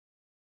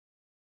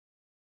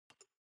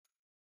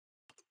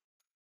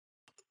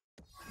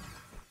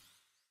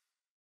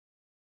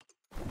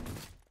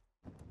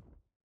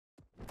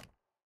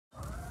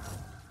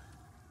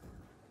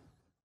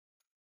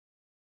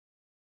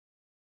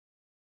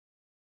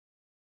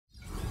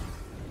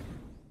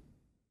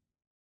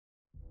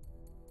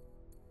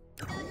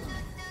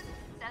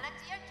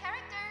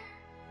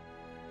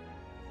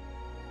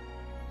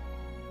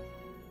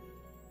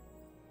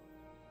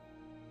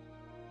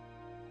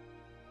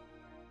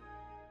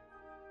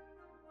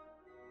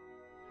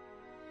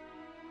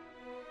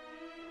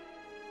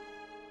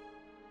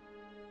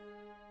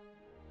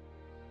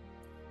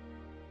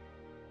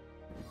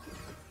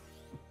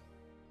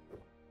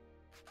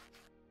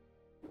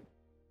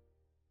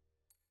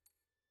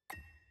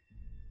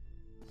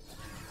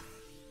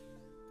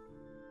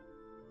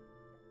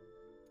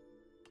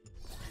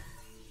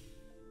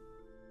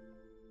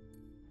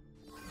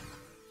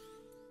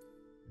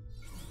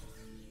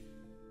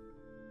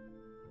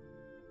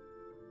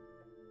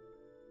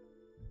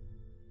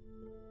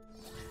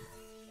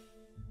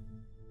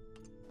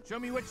Show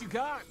me what you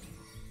got.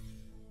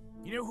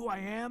 You know who I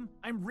am?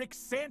 I'm Rick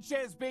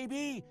Sanchez,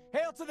 baby!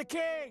 Hail to the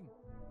king!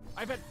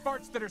 I've had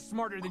farts that are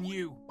smarter than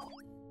you.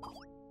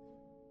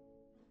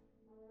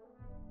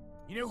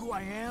 You know who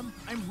I am?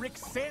 I'm Rick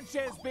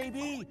Sanchez,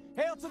 baby!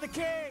 Hail to the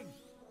king!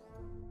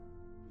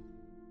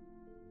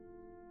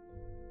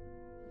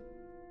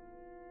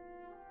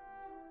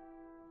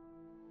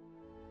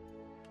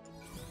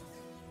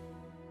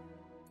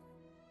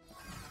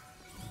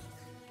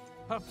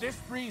 Puff this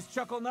breeze,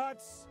 chuckle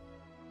nuts!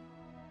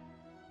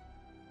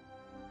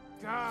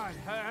 God,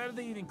 how do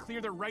they even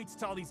clear the rights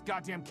to all these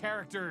goddamn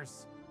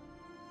characters?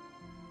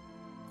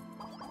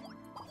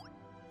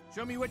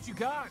 Show me what you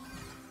got.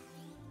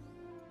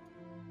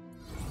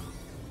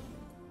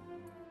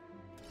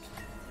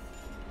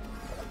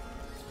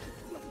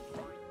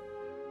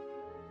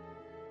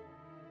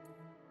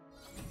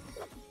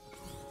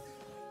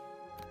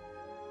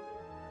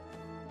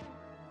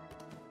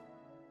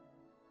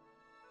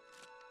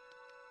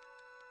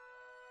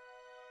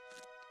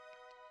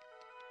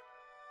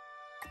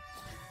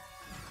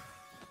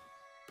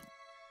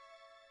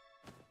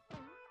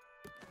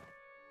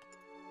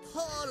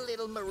 Poor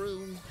little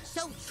Maroon.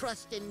 So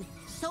trusting,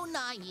 so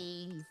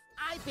naive.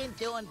 I've been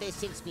doing this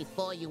since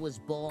before you was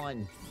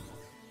born.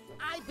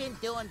 I've been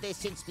doing this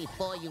since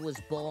before you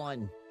was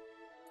born.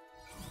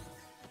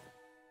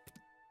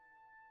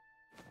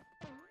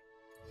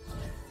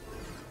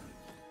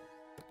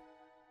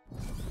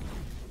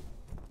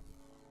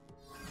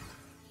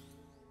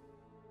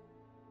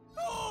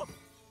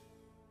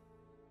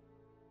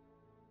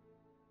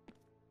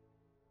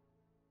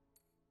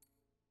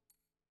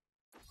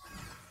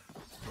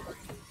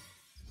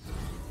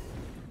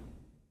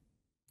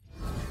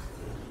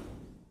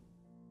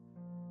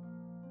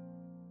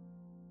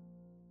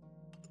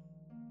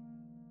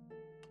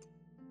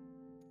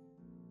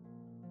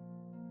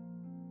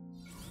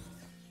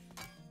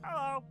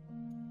 Hello.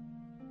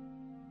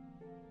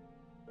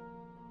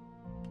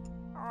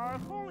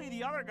 If only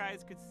the other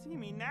guys could see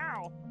me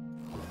now.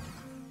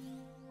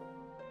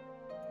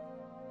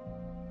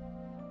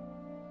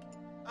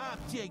 I'm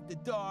Jake the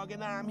dog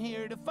and I'm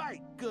here to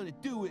fight. Gonna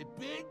do it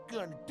big,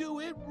 gonna do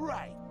it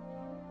right.